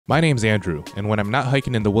My name's Andrew, and when I'm not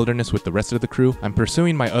hiking in the wilderness with the rest of the crew, I'm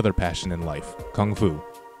pursuing my other passion in life, Kung Fu.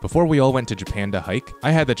 Before we all went to Japan to hike, I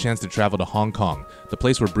had the chance to travel to Hong Kong, the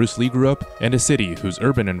place where Bruce Lee grew up, and a city whose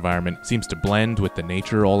urban environment seems to blend with the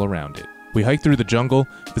nature all around it. We hiked through the jungle,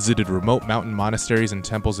 visited remote mountain monasteries and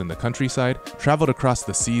temples in the countryside, traveled across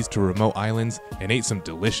the seas to remote islands, and ate some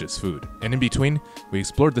delicious food. And in between, we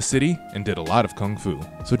explored the city and did a lot of Kung Fu.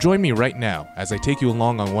 So join me right now as I take you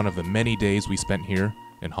along on one of the many days we spent here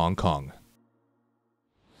in Hong Kong.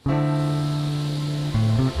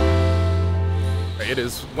 It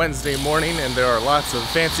is Wednesday morning and there are lots of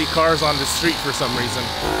fancy cars on the street for some reason.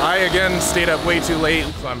 I again stayed up way too late,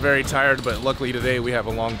 so I'm very tired, but luckily today we have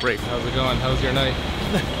a long break. How's it going? How's your night?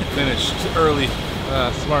 Finished early.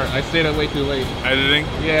 Smart. I stayed up way too late. Editing?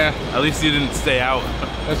 Yeah. At least you didn't stay out.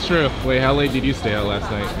 That's true. Wait, how late did you stay out last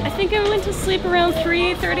night? I think I went to sleep around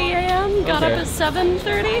 3:30 a.m. Got up at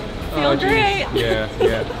 7:30. Feel great. Yeah.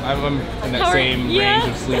 I'm in that same range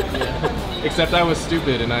of sleep. Yeah. Except I was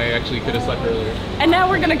stupid and I actually could have slept earlier. And now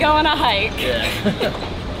we're gonna go on a hike. Yeah.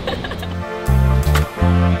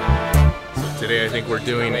 Today I think we're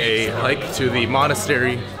doing a hike to the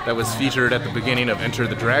monastery that was featured at the beginning of Enter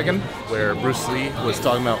the Dragon, where Bruce Lee was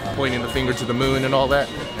talking about pointing the finger to the moon and all that.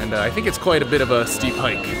 And I think it's quite a bit of a steep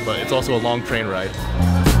hike, but it's also a long train ride.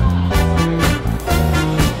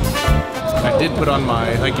 I did put on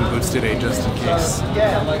my hiking boots today just in case.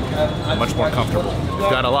 Much more comfortable.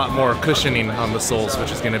 We've got a lot more cushioning on the soles,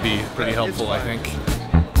 which is going to be pretty helpful, I think.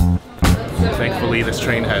 Thankfully, this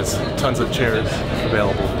train has tons of chairs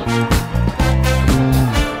available.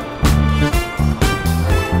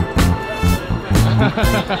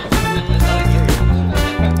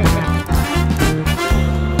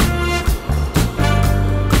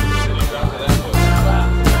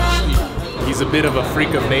 He's a bit of a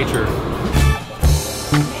freak of nature.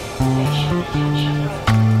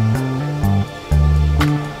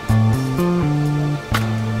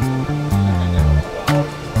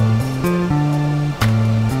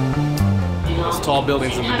 Those tall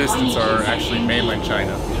buildings in the distance are actually mainland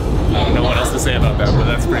China. I don't know what else to say about that, but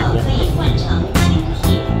that's pretty cool.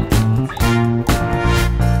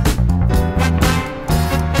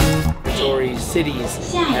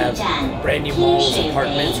 Cities have brand new malls,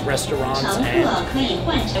 apartments, restaurants,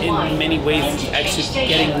 and in many ways it's actually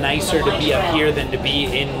getting nicer to be up here than to be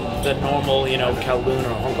in the normal, Kowloon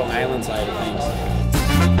or Hong Kong Island side of things.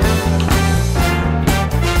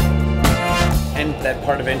 And that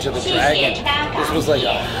part of Enter the Dragon, this was like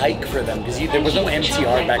a hike for them because there was no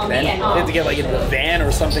MTR back then. They had to get like in a van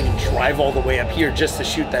or something and drive all the way up here just to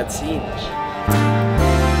shoot that scene.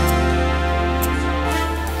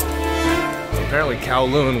 Apparently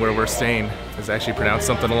Kowloon, where we're staying, is actually pronounced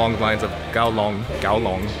something along the lines of Gaolong.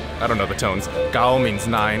 I don't know the tones. Gao means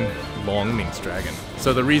 9, Long means dragon.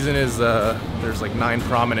 So the reason is there's like 9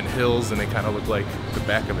 prominent hills and they kind of look like the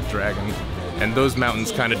back of a dragon. And those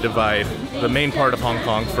mountains kind of divide the main part of Hong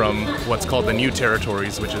Kong from what's called the New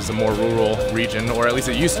Territories, which is a more rural region, or at least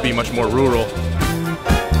it used to be much more rural.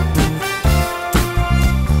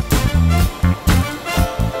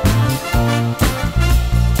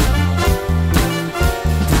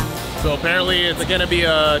 So apparently it's going to be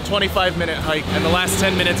a 25-minute hike, and the last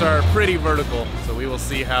 10 minutes are pretty vertical. So we will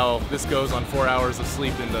see how this goes on 4 hours of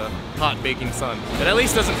sleep in the hot baking sun. It at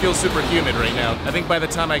least doesn't feel super humid right now. I think by the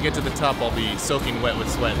time I get to the top, I'll be soaking wet with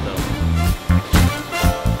sweat though.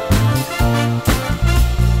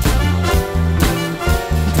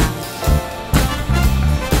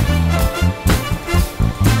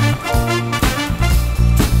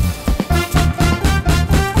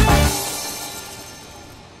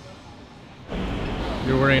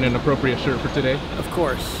 You're wearing an appropriate shirt for today? Of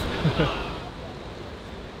course.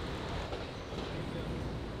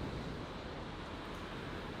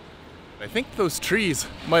 I think those trees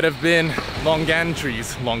might have been longan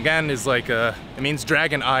trees. Longan is like it means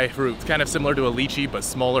dragon eye fruit. It's kind of similar to a lychee, but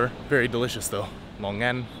smaller. Very delicious though.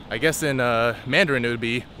 Longan. I guess in Mandarin it would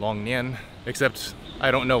be long nian, except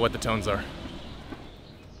I don't know what the tones are.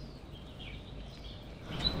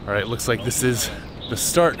 All right, looks like this is the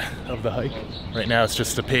start of the hike. Right now it's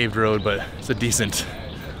just a paved road, but it's a decent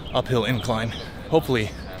uphill incline.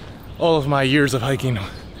 Hopefully all of my years of hiking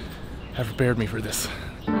have prepared me for this.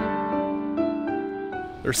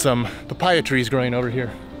 There's some papaya trees growing over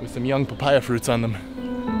here with some young papaya fruits on them.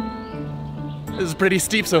 This is pretty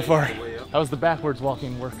steep so far. How's the backwards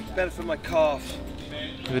walking work? Better for my calf.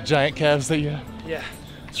 The giant calves that you have? Yeah.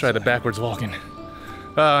 Let's try the backwards walking.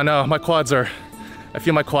 Oh no, my quads are, I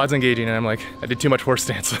feel my quads engaging and I'm like, I did too much horse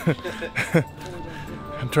stance.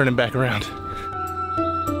 I'm turning back around.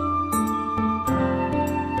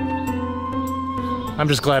 I'm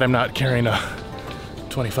just glad I'm not carrying a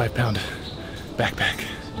 25-pound backpack.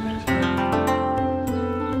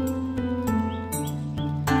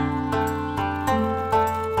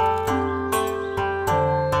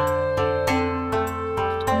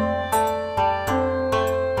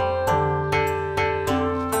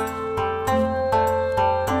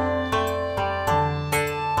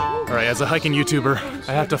 As a hiking YouTuber,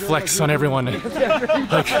 I have to flex on everyone and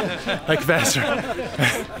hike faster.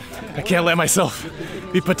 I can't let myself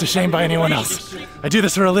be put to shame by anyone else. I do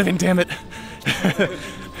this for a living, damn it.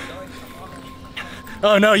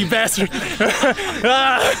 Oh no, you bastard.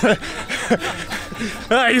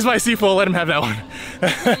 He's my seafoal, let him have that one.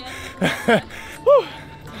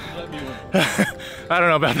 I don't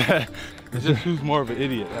know about that. It's just who's more of an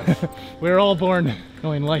idiot. We're all born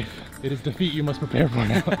knowing life. It is defeat you must prepare for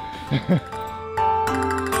now.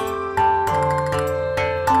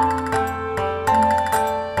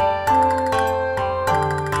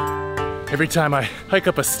 Every time I hike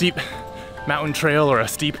up a steep mountain trail or a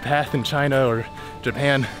steep path in China or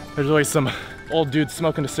Japan, there's always some old dude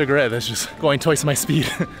smoking a cigarette that's just going twice my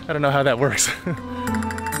speed. I don't know how that works.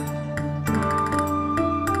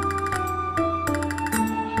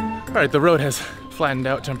 All right, the road has flattened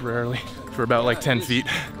out temporarily for about like 10 feet.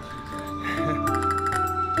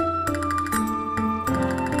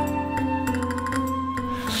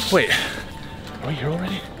 Wait, are we here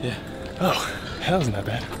already? Yeah. Oh, that wasn't that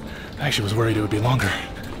bad. I actually was worried it would be longer.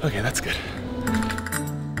 Okay, that's good.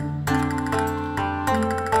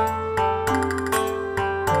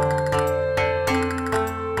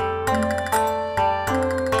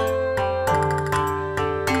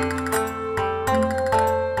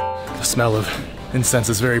 The smell of incense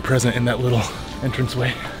is very present in that little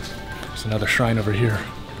entranceway. There's another shrine over here.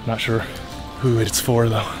 Not sure who it's for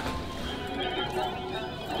though.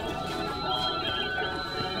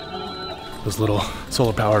 Those little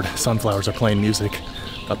solar-powered sunflowers are playing music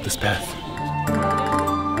up this path.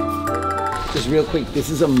 Just real quick, this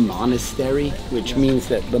is a monastery, which means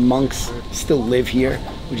that the monks still live here,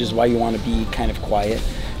 which is why you want to be kind of quiet.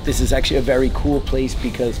 This is actually a very cool place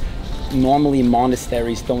because normally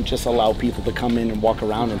monasteries don't just allow people to come in and walk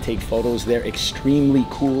around and take photos. They're extremely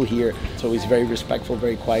cool here. It's always very respectful,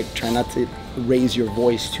 very quiet. Try not to raise your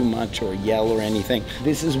voice too much or yell or anything.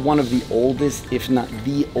 This is one of the oldest, if not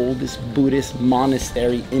the oldest, Buddhist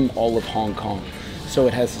monastery in all of Hong Kong. So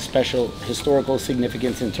it has a special historical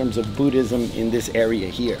significance in terms of Buddhism in this area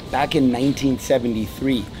here. Back in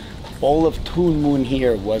 1973, all of Tuen Mun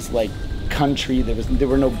here was like country. There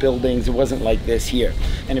were no buildings. It wasn't like this here.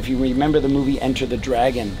 And if you remember the movie Enter the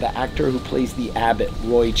Dragon, the actor who plays the abbot,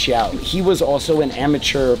 Roy Chow, he was also an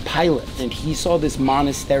amateur pilot, and he saw this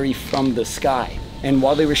monastery from the sky. And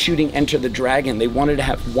while they were shooting Enter the Dragon, they wanted to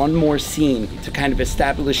have one more scene to kind of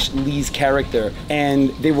establish Lee's character.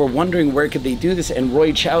 And they were wondering where could they do this. And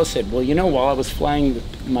Roy Chow said, well, you know, while I was flying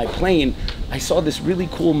my plane, I saw this really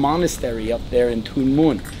cool monastery up there in Tuen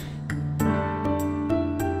Mun.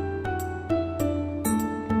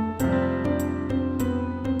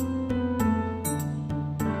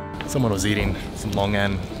 Someone was eating some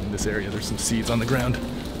longan in this area. There's some seeds on the ground.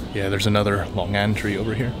 Yeah, there's another longan tree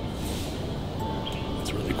over here.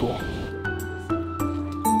 That's really cool.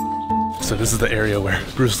 So this is the area where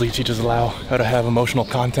Bruce Lee teaches Lau how to have emotional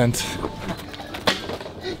content.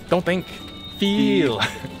 Don't think, feel.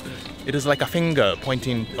 It is like a finger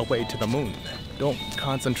pointing away to the moon. Don't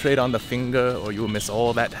concentrate on the finger or you will miss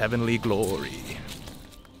all that heavenly glory.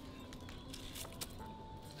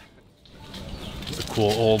 There's a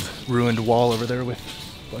cool old ruined wall over there with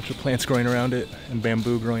a bunch of plants growing around it and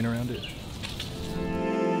bamboo growing around it.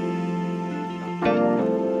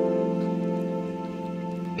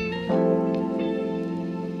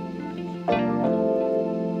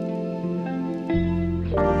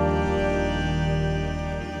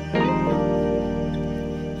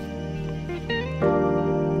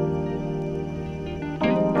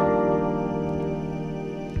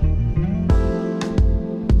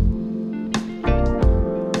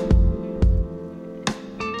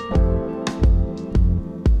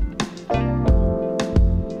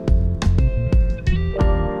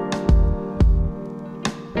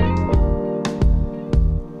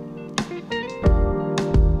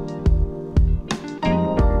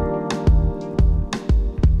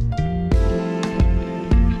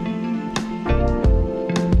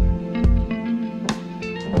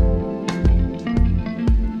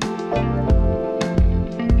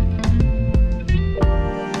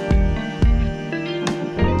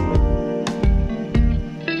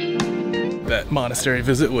 Monastery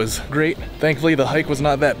visit was great. Thankfully the hike was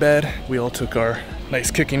not that bad. We all took our nice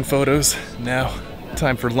kicking photos. Now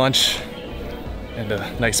time for lunch and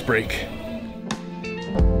a nice break.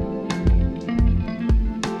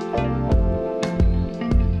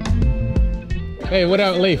 Hey, what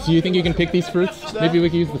about Lace? Do you think you can pick these fruits? Maybe we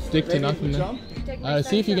can use the stick to knock them down.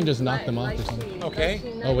 See if you can just knock them off or something.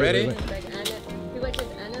 Okay. Oh, wait, ready? Wait.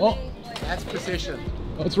 Oh, That's precision.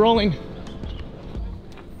 oh, it's rolling.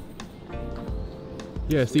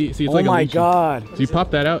 Yeah, see, it's Oh like a my lychee. god. So you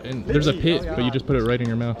pop that out, and there's a pit, but you just put it right in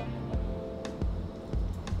your mouth.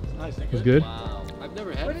 It's good? I've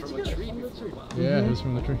never had it from a tree before. Yeah, it was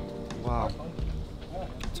from the tree. Wow.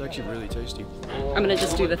 It's actually really tasty. I'm gonna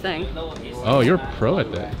just do the thing. Oh, you're a pro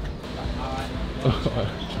at that.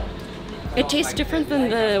 It tastes different than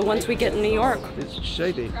the ones we get in New York. It's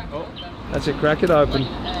shady. That's it, crack it open.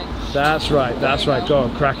 That's right, go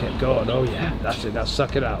on, crack it, go on. Oh yeah, that's it, now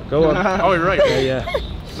suck it out. Go on. Oh, you're right. Yeah.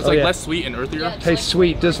 It's like less sweet and earthier. Tastes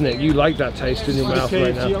sweet, doesn't it? You like that taste in your mouth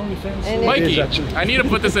right now. Mikey, actually. I need to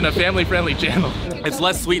put this in a family-friendly channel. It's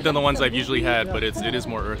less sweet than the ones I've usually had, but it is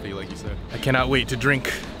more earthy, like you said. I cannot wait to drink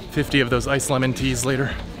 50 of those iced lemon teas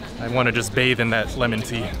later. I want to just bathe in that lemon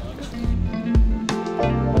tea.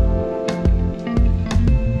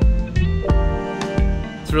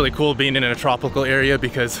 It's really cool being in a tropical area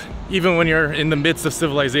because even when you're in the midst of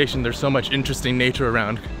civilization, there's so much interesting nature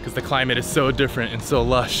around because the climate is so different and so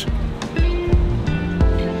lush.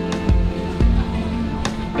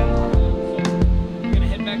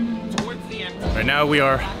 Right now we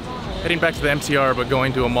are heading back to the MTR, but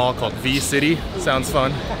going to a mall called V City. Sounds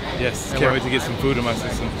fun. Yes, can't wait to get some food in my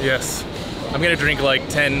system. Yes. I'm gonna drink like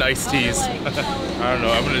 10 iced teas. I don't know,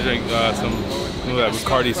 I'm gonna drink some of that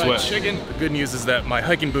Bacardi Fried Sweat. chicken. The good news is that my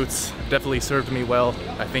hiking boots definitely served me well.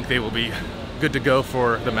 I think they will be good to go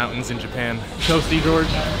for the mountains in Japan. Toasty, George.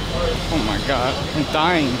 Oh my god, I'm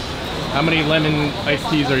dying. How many lemon iced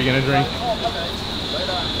teas are you gonna drink?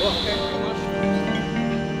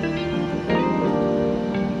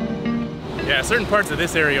 Yeah, certain parts of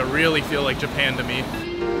this area really feel like Japan to me.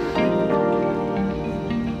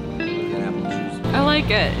 I like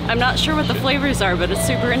it. I'm not sure what the flavors are, but it's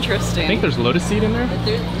super interesting. I think there's lotus seed in there.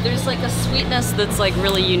 There's like a sweetness that's like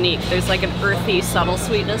really unique. There's like an earthy, subtle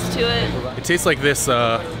sweetness to it. It tastes like this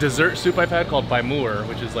dessert soup I've had called baimur,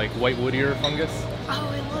 which is like white wood ear fungus. Oh,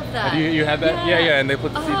 I love that. Have you had that? Yeah, and they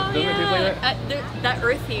put the seed. Doesn't it taste like that? That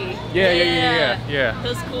earthy. Yeah.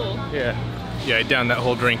 That's cool. Yeah, I downed that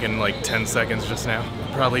whole drink in like 10 seconds just now.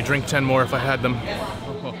 Probably drink 10 more if I had them.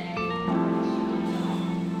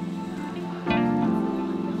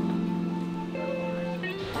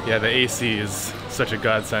 Yeah, the AC is such a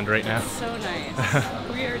godsend right now. It's so nice.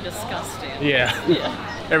 We are disgusting. Yeah.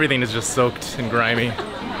 Everything is just soaked and grimy.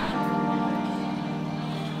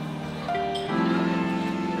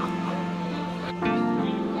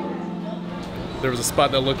 There was a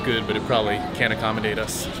spot that looked good, but it probably can't accommodate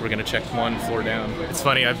us, so we're gonna check one floor down. It's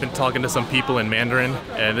funny, I've been talking to some people in Mandarin,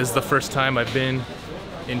 and this is the first time I've been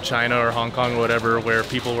in China or Hong Kong or whatever where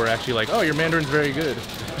people were actually like, oh, your Mandarin's very good.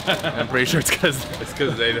 I'm pretty sure it's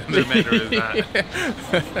because their Mandarin is not.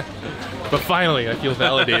 But finally, I feel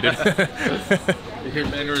validated. Your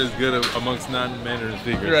Mandarin is good amongst non-Mandarin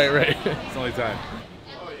speakers. Right. It's only time.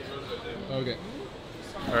 Okay.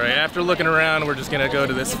 All right, after looking around, we're just gonna go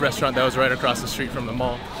to this restaurant that was right across the street from the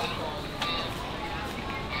mall.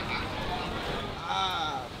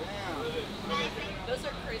 Those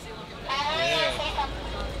are crazy looking.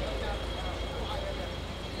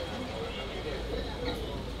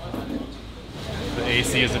 The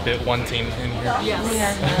AC is a bit wanting in here. Yes.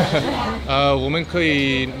 我们可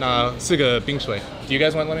以拿4个冰水. Do you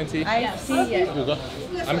guys want lemon tea? I see it.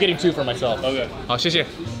 I'm getting 2 for myself. Okay. 好，谢谢.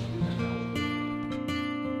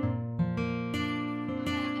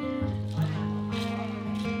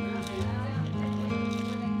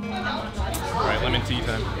 All right, lemon tea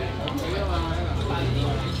time.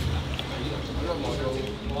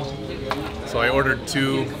 So I ordered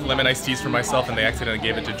 2 lemon iced teas for myself, and they accidentally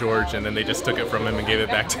gave it to George, and then they just took it from him and gave it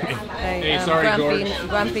back to me. Hey, sorry, George.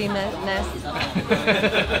 Grumpiness.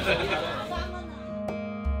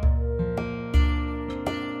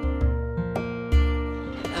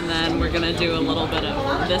 And then we're gonna do a little bit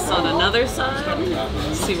of this on another side.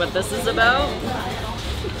 See what this is about.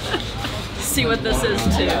 See what this is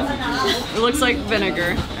too. It looks like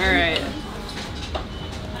vinegar. All right.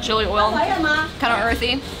 Chili oil, kind of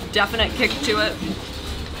earthy. Definite kick to it.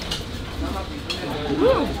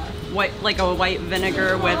 Woo. White, like a white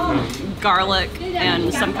vinegar with garlic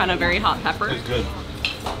and some kind of very hot pepper. It's good.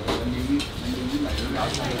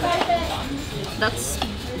 That's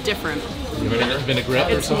different.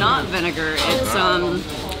 Vinaigrette or It's something? not vinegar. It's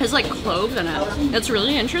has like clove in it. It's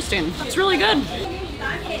really interesting. It's really good.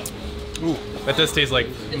 Ooh, that does taste like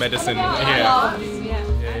medicine. Yeah.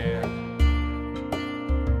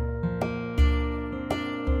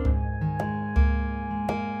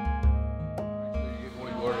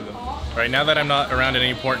 Right, now that I'm not around any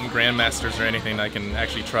important grandmasters or anything, I can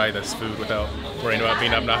actually try this food without worrying about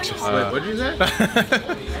being obnoxious. Wait, what did you say?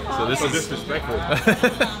 So this is disrespectful.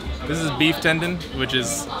 This is beef tendon, which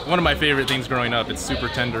is one of my favorite things growing up. It's super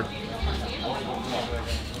tender.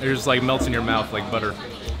 It just like melts in your mouth like butter.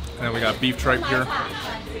 And then we got beef tripe here.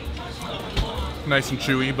 Nice and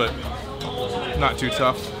chewy, but not too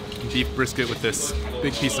tough. Beef brisket with this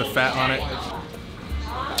big piece of fat on it.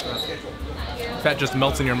 Fat just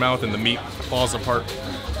melts in your mouth and the meat falls apart.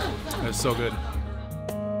 It's so good.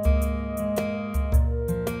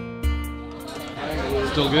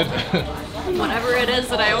 Still good? Whatever it is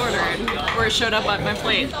that I ordered, or showed up on my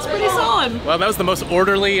plate, it's pretty solid. Well, that was the most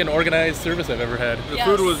orderly and organized service I've ever had. The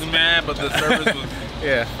food was mad, but the service was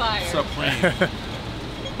Yeah. Fire. supreme.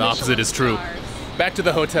 The opposite is true. Back to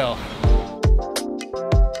the hotel.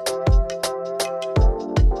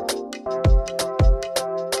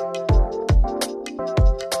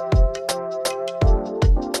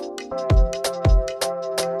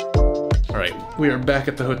 We are back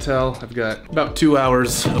at the hotel. I've got about 2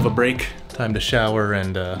 hours of a break. Time to shower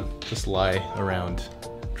and just lie around,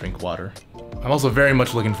 drink water. I'm also very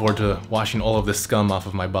much looking forward to washing all of this scum off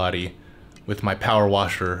of my body with my power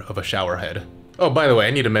washer of a shower head. Oh, by the way, I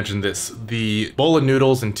need to mention this. The bowl of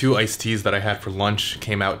noodles and 2 iced teas that I had for lunch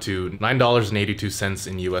came out to $9.82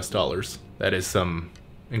 in US dollars. That is some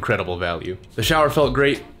incredible value. The shower felt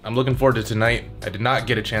great. I'm looking forward to tonight. I did not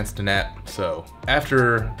get a chance to nap, so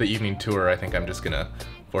after the evening tour, I think I'm just gonna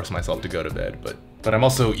force myself to go to bed, but I'm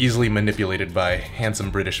also easily manipulated by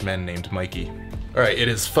handsome British men named Mikey. All right, it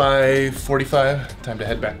is 5:45, time to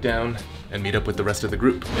head back down and meet up with the rest of the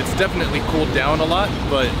group. It's definitely cooled down a lot,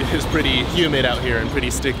 but it is pretty humid out here and pretty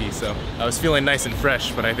sticky, so I was feeling nice and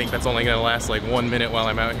fresh, but I think that's only gonna last like 1 minute while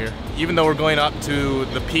I'm out here. Even though we're going up to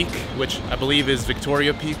the peak, which I believe is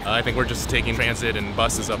Victoria Peak, I think we're just taking transit and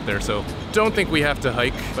buses up there, so don't think we have to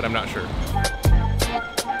hike, but I'm not sure.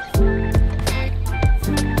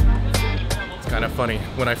 Kind of funny.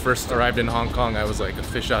 When I first arrived in Hong Kong, I was like a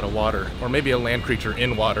fish out of water, or maybe a land creature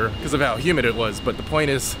in water because of how humid it was. But the point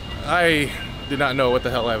is, I did not know what the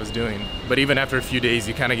hell I was doing. But even after a few days,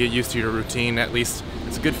 you kind of get used to your routine. At least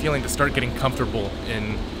it's a good feeling to start getting comfortable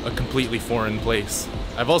in a completely foreign place.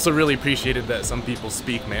 I've also really appreciated that some people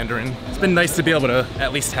speak Mandarin. It's been nice to be able to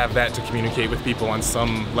at least have that to communicate with people on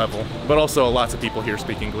some level. But also lots of people here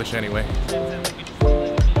speak English anyway.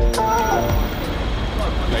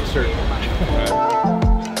 Nice shirt.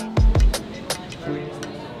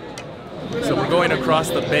 So we're going across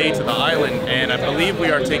the bay to the island, and I believe we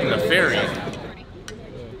are taking the ferry.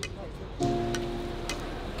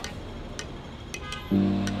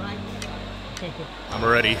 I'm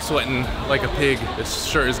already sweating like a pig. This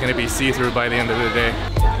shirt is gonna be see-through by the end of the day.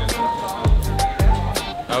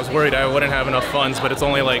 I was worried I wouldn't have enough funds, but it's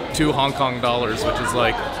only like 2 Hong Kong dollars, which is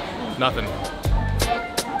like nothing.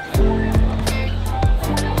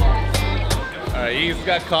 He's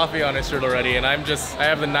got coffee on his shirt already, and I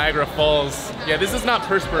have the Niagara Falls. Yeah, this is not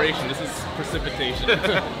perspiration, this is precipitation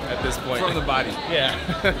at this point. From the body. Yeah.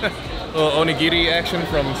 Little onigiri action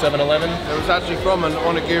from 7-Eleven. It was actually from an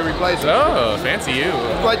onigiri place. Oh, fancy you.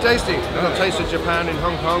 It's quite tasty. I've tasted Japan in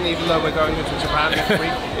Hong Kong, even though we're going into Japan next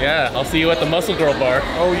week. Yeah, I'll see you at the Muscle Girl bar.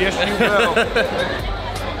 Oh, yes, you will.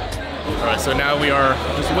 Alright, so now we are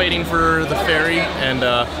just waiting for the ferry, and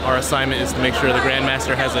our assignment is to make sure the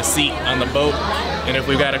Grandmaster has a seat on the boat, and if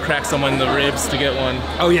we've got to crack someone in the ribs to get one.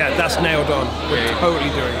 Oh yeah, that's nailed on. We're totally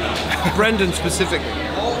doing that. Brendan specifically.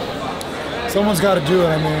 Someone's got to do it,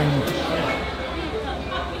 I mean.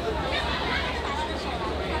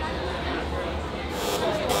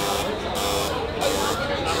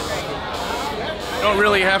 You don't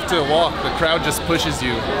really have to walk, the crowd just pushes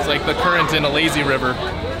you. It's like the current in a lazy river.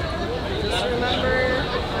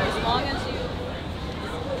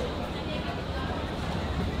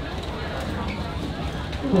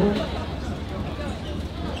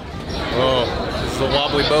 Oh, this is a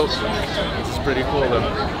wobbly boat. This is pretty cool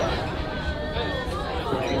though.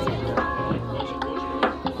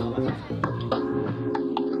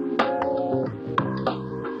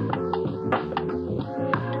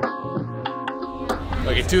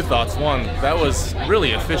 Okay, 2 thoughts. One, that was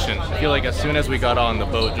really efficient. I feel like as soon as we got on, the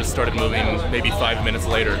boat just started moving maybe 5 minutes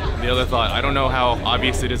later. The other thought, I don't know how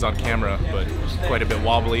obvious it is on camera, but it's quite a bit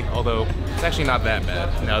wobbly, although it's actually not that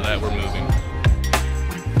bad now that we're moving.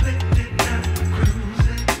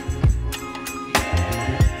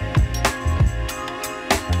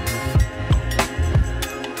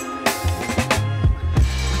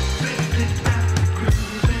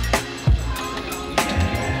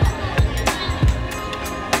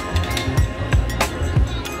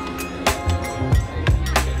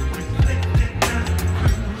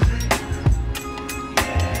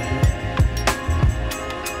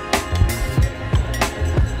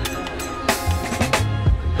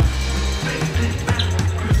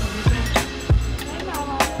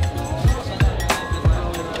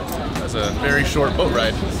 short boat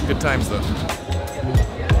ride. Good times though.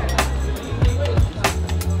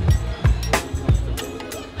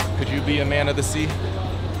 Could you be a man of the sea?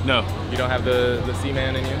 No. You don't have the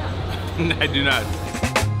seaman in you? I do not.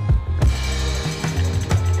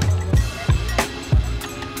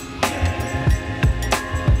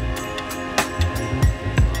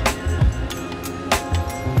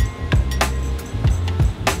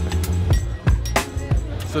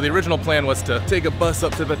 So the original plan was to take a bus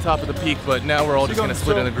up to the top of the peak, but now we're all just gonna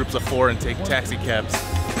split into groups of 4 and take taxi cabs.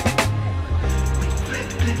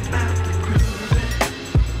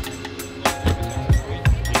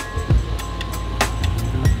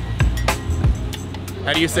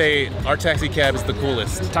 How do you say our taxi cab is the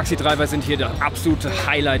coolest? Taxi-Driver sind hier der absolute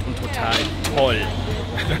Highlight und total toll.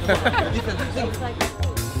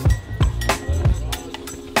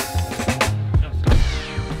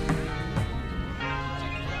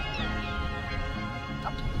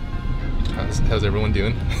 How's everyone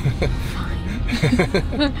doing?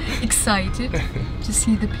 Fine. Excited to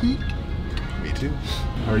see the peak. Me too.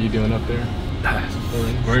 How are you doing up there?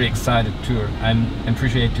 Very excited too. I'm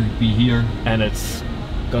appreciated to be here, and it's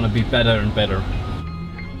gonna be better and better.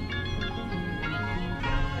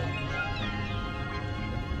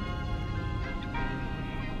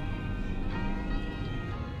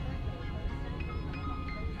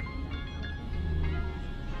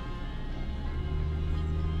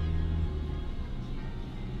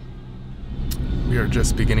 We are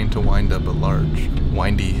just beginning to wind up a large,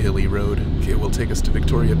 windy, hilly road. It will take us to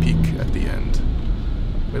Victoria Peak at the end.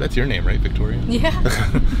 Wait, that's your name, right, Victoria? Yeah.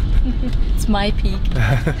 It's my peak.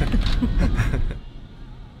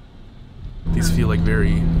 These feel like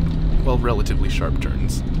very, well, relatively sharp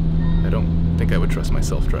turns. I don't think I would trust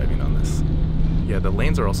myself driving on this. Yeah, the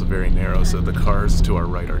lanes are also very narrow, so the cars to our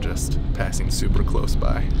right are just passing super close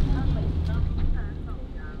by.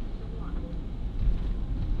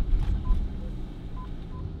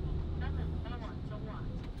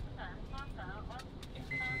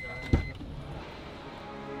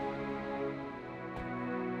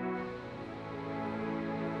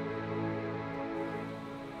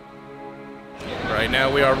 Right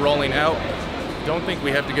now we are rolling out. Don't think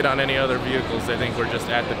we have to get on any other vehicles. I think we're just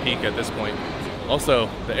at the peak at this point. Also,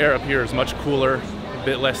 the air up here is much cooler, a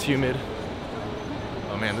bit less humid.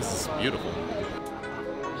 Oh man, this is beautiful.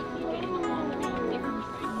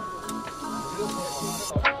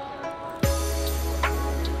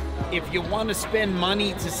 If you want to spend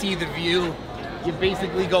money to see the view, you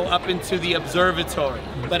basically go up into the observatory.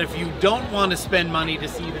 But if you don't want to spend money to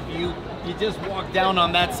see the view, you just walk down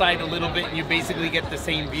on that side a little bit and you basically get the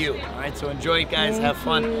same view. All right, so enjoy it, guys. Have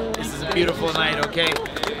fun. This is a beautiful night, okay?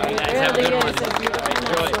 All right, guys, have a good one.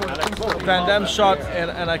 Enjoy. Van Damme shot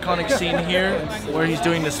an iconic scene here where he's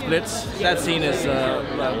doing the splits. That scene is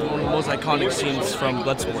one of the most iconic scenes from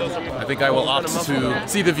Bloodsport. I think I will opt to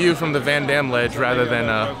see the view from the Van Damme ledge rather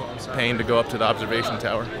than paying to go up to the observation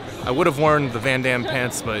tower. I would have worn the Van Damme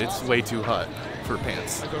pants, but it's way too hot for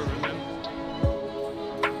pants.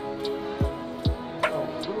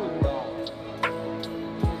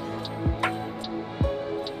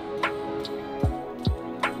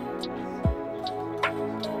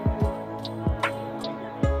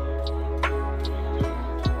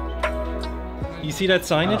 You see that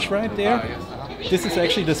signage right there? This is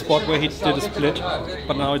actually the spot where he did a split,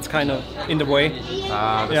 but now it's kind of in the way.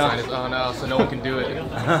 Ah, the sign is, oh no, so no one can do it.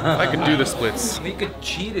 I could do the splits. We could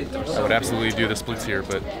cheat it. I would absolutely do the splits here,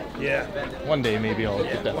 but yeah, one day maybe I'll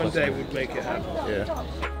get that. One day we'd make it happen. Yeah.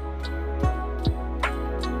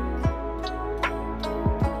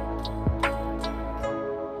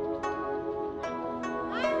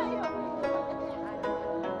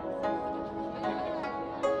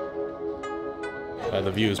 The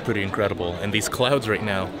view is pretty incredible, and these clouds right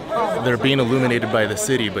now, they're being illuminated by the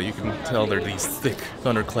city, but you can tell they're these thick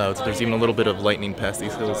thunder clouds. There's even a little bit of lightning past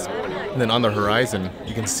these hills. And then on the horizon,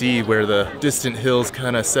 you can see where the distant hills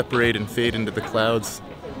kind of separate and fade into the clouds.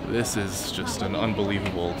 This is just an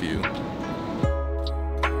unbelievable view.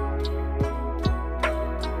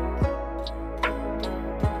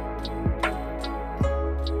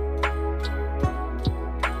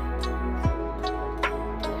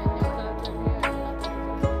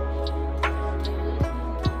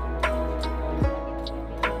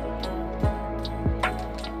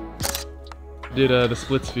 Did the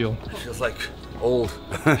splits feel? It feels like old.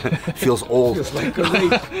 Feels old. Feels like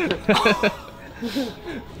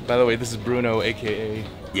By the way, this is Bruno, aka...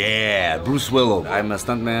 Yeah, Bruce Willow. I'm a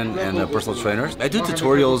stuntman and a personal trainer. I do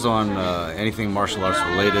tutorials on anything martial arts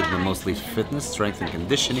related, but mostly fitness, strength and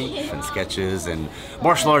conditioning, and sketches and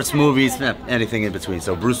martial arts movies, anything in between.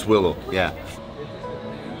 So Bruce Willow, yeah.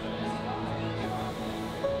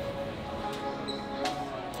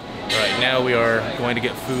 now we are going to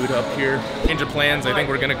get food up here. Change of plans, I think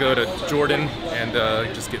we're gonna go to Jordan and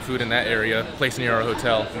just get food in that area, place near our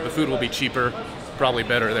hotel. The food will be cheaper, probably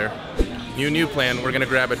better there. New plan, we're gonna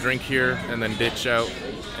grab a drink here and then ditch out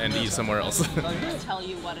and eat somewhere else. I'm gonna tell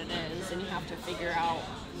you what it is and you have to figure out.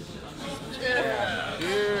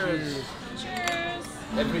 Cheers. Cheers.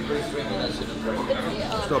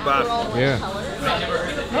 It's not bad. Yeah.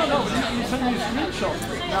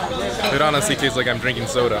 It honestly tastes like I'm drinking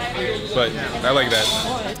soda, but I like that.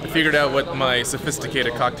 I figured out what my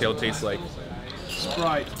sophisticated cocktail tastes like.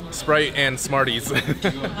 Sprite and Smarties.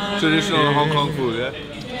 Traditional Hong Kong food, yeah?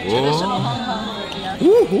 Traditional Hong Kong, yeah.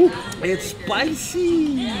 Woohoo! It's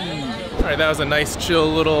spicy! Alright, that was a nice chill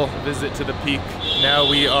little visit to the peak. Now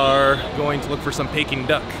we are going to look for some Peking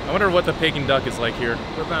duck. I wonder what the Peking duck is like here.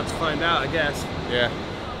 We're about to find out, I guess. Yeah.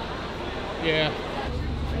 Yeah.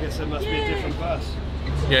 I guess there must be a different bus.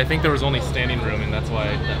 Yeah, I think there was only standing room and that's why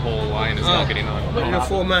that whole line is not getting on. Put your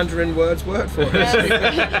 4 Mandarin words word for it.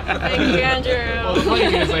 Thank you, Andrew. Well, the funny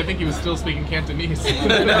thing is, I think he was still speaking Cantonese.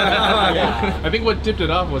 I think what tipped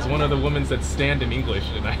it off was one of the women said stand in English.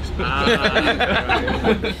 And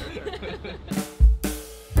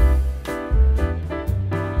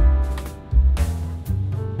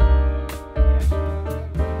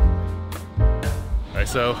Alright,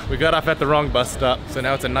 so we got off at the wrong bus stop, so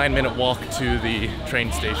now it's a 9-minute walk to the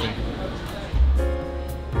train station.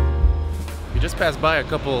 We just passed by a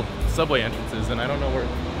couple subway entrances and I don't know where...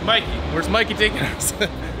 Mikey! Where's Mikey taking us?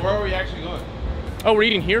 Where are we actually going? Oh, we're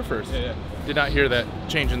eating here first. Yeah. Did not hear that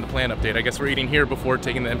change in the plan update. I guess we're eating here before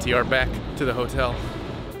taking the MTR back to the hotel.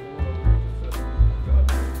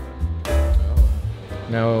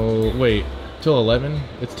 Now, wait, till 11?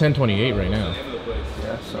 It's 10:28 right now.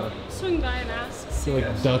 Yeah, so. Swing by and ask. I feel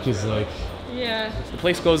like duck is like... Yeah. The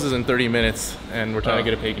place closes in 30 minutes and we're trying to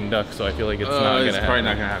get a Peking duck, so I feel like it's not gonna happen. It's probably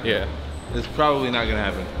not gonna happen. Yeah. It's probably not gonna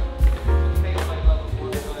happen.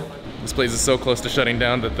 This place is so close to shutting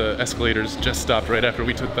down that the escalators just stopped right after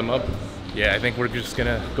we took them up. Yeah, I think we're just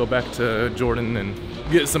gonna go back to Jordan and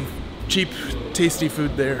get some cheap, tasty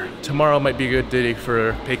food there. Tomorrow might be a good day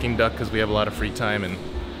for Peking duck because we have a lot of free time and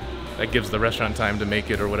that gives the restaurant time to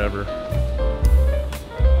make it or whatever.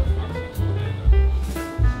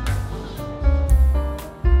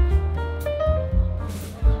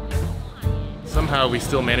 Somehow we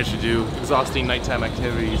still managed to do exhausting nighttime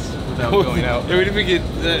activities without going out. Yeah, we didn't get,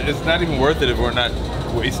 it's not even worth it if we're not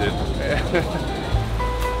wasted.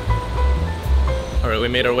 All right, we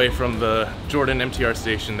made our way from the Jordan MTR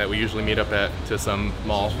station that we usually meet up at to some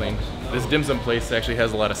mall thing. This dim sum place actually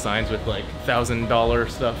has a lot of signs with like $1,000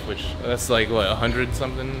 stuff, which that's like what, 100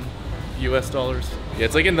 something US dollars? Yeah,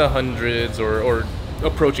 it's like in the hundreds or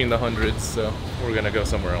approaching the hundreds, so we're gonna go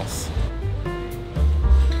somewhere else.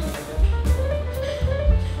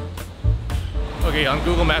 Okay, on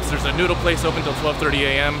Google Maps there's a noodle place open till 12:30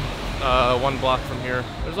 a.m. 1 block from here.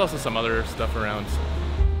 There's also some other stuff around.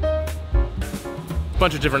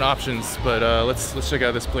 Bunch of different options, but let's check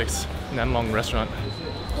out this place. Nan Long restaurant.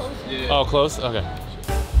 Yeah. Oh, close? Okay.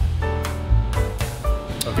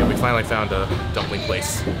 Okay, we finally found a dumpling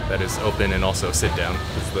place that is open and also sit down,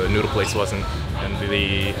 because the noodle place wasn't, and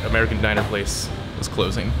the American diner place was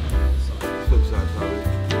closing. Flip side, probably.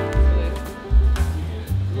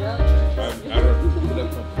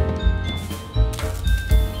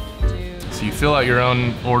 So you fill out your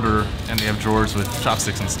own order and they have drawers with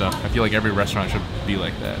chopsticks and stuff. I feel like every restaurant should be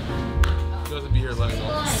like that. Doesn't be here long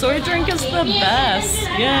enough. Soy drink is the best.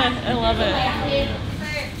 Yeah, I love it.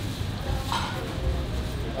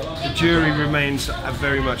 The jury remains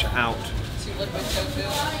very much out.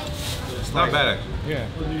 It's not bad, actually. Yeah.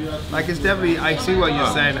 Like it's definitely, I see what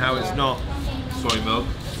you're saying, how it's not, Soy milk.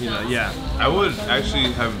 you know, yeah. I would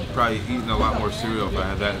actually have probably eaten a lot more cereal if I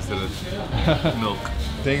had that instead of milk.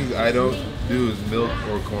 Things I don't do is milk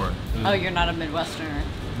or corn. Oh, you're not a Midwesterner.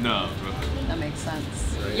 No. That makes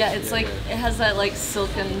sense. Yeah, it's like, it has that like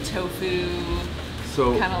silken tofu,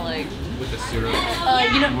 So kind of like... with the syrup.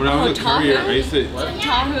 You know, When I was a courier, I used to...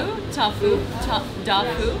 Tofu.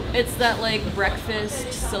 It's that like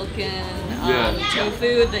breakfast silken Yeah.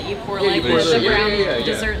 tofu that you pour like you with pour the brown sugar.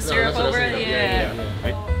 dessert No, syrup that's what I was over it. thinking of. Yeah.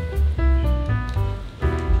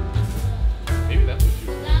 Maybe that's what you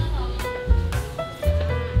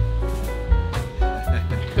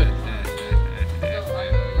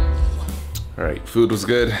All right, food was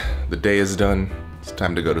good. The day is done. It's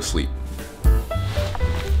time to go to sleep.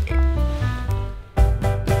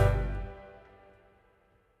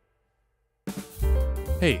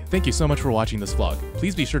 Hey, thank you so much for watching this vlog.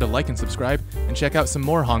 Please be sure to like and subscribe and check out some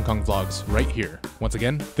more Hong Kong vlogs right here. Once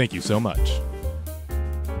again, thank you so much.